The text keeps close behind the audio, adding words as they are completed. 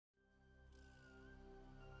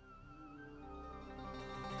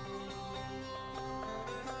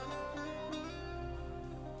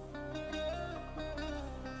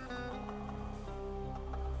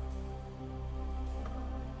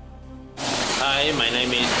Hi, my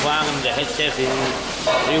name is Juan. I'm the head chef in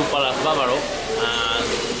RIU Bavaro.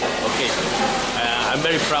 And I'm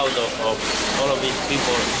very proud of all of these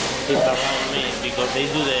people around me because they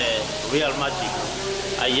do the real magic.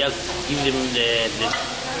 I just give them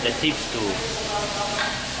the tips to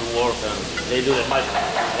work and they do the magic.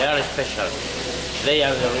 They are special. They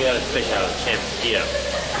are the real special chefs here.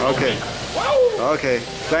 Okay. Okay.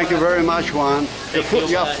 Thank you very much, Juan. The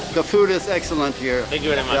food is excellent here. Thank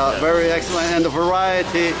you very much. Yeah, very excellent. And the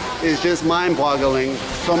variety is just mind-boggling.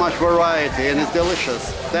 So much variety and it's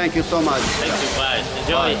delicious. Thank you so much. Thank you. Bye.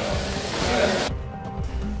 Enjoy.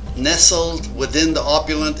 Bye. Nestled within the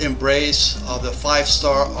opulent embrace of the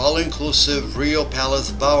five-star all-inclusive Rio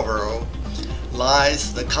Palace Bavaro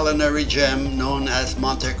lies the culinary gem known as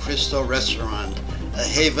Montecristo restaurant, a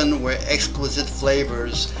haven where exquisite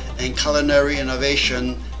flavors and culinary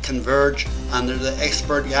innovation converge under the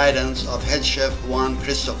expert guidance of head chef Juan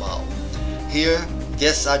Cristobal. Here,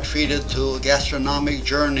 guests are treated to a gastronomic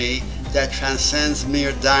journey that transcends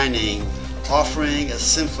mere dining, offering a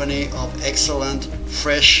symphony of excellent,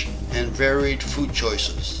 fresh, and varied food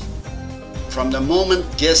choices. From the moment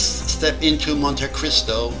guests step into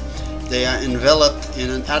Montecristo, they are enveloped in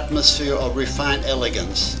an atmosphere of refined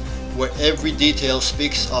elegance, where every detail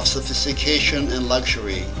speaks of sophistication and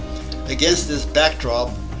luxury. Against this backdrop,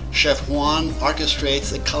 Chef Juan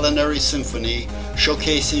orchestrates a culinary symphony,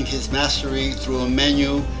 showcasing his mastery through a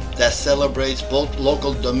menu that celebrates both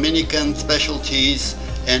local Dominican specialties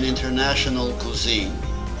and international cuisine.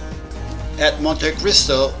 At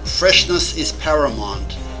Montecristo, freshness is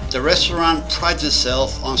paramount. The restaurant prides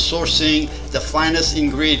itself on sourcing the finest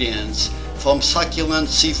ingredients, from succulent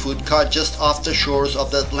seafood caught just off the shores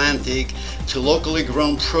of the Atlantic to locally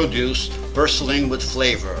grown produce bristling with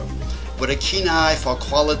flavor. With a keen eye for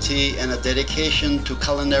quality and a dedication to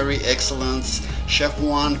culinary excellence, Chef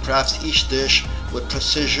Juan crafts each dish with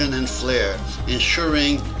precision and flair,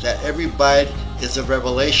 ensuring that every bite is a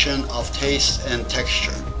revelation of taste and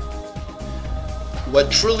texture.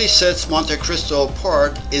 What truly sets Montecristo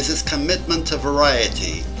apart is its commitment to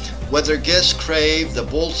variety. Whether guests crave the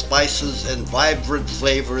bold spices and vibrant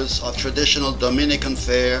flavors of traditional Dominican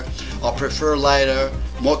fare or prefer lighter,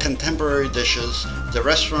 more contemporary dishes, the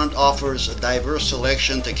restaurant offers a diverse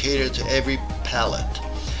selection to cater to every palate.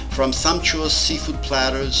 From sumptuous seafood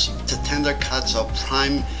platters to tender cuts of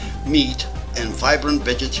prime meat and vibrant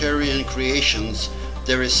vegetarian creations,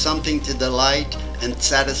 there is something to delight and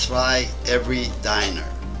satisfy every diner.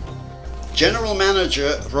 General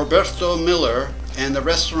Manager Roberto Miller and the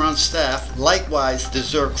restaurant staff likewise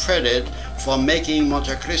deserve credit for making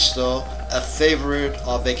Montecristo a favorite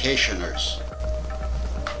of vacationers.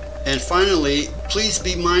 And finally, please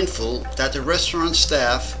be mindful that the restaurant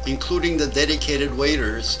staff, including the dedicated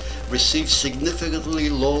waiters, receive significantly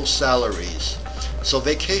low salaries. So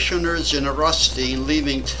vacationers' generosity in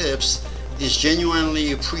leaving tips is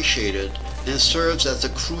genuinely appreciated and serves as a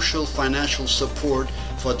crucial financial support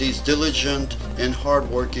for these diligent and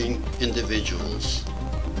hardworking individuals.